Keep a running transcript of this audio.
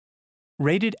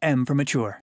Rated M for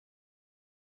mature.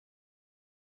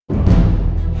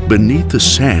 Beneath the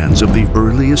sands of the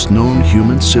earliest known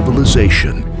human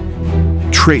civilization,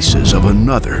 traces of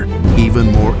another,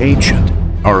 even more ancient,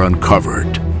 are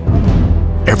uncovered.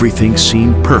 Everything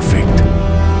seemed perfect.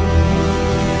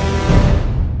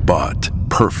 But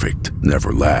perfect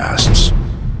never lasts.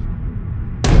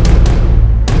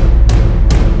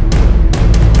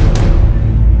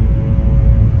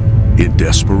 In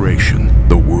desperation,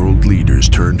 the world leaders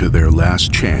turn to their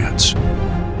last chance.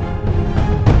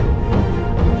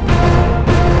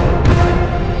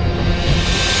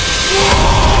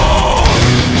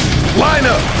 Line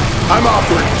up! I'm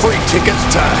offering free tickets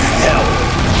to hell.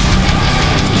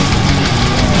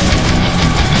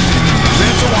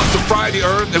 Santa wants to fry the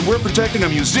Earth, and we're protecting a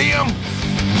museum?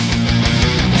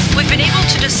 We've been able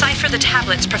to decipher the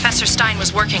tablets Professor Stein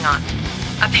was working on.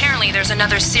 Apparently, there's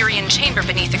another Syrian chamber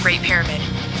beneath the Great Pyramid.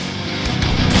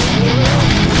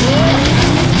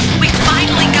 We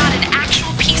finally got an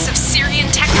actual piece of Syrian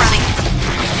tech running.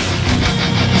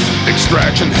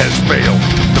 Extraction has failed.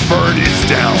 The bird is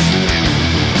down.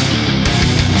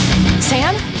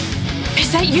 Sam?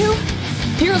 Is that you?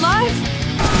 You're alive?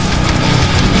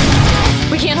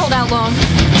 We can't hold out long.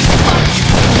 Fuck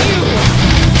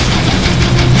you!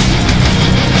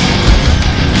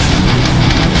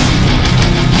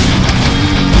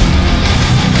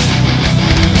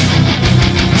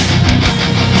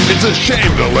 It's a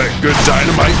shame to let good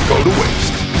dynamite go to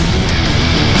waste.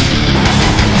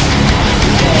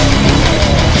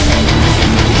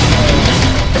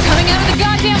 They're coming out of the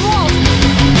goddamn wall!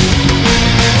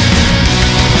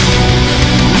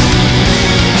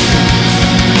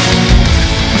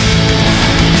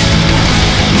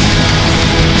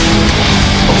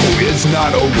 Oh, it's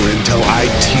not over until I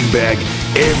teabag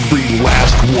every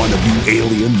last one of you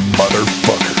alien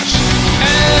motherfuckers.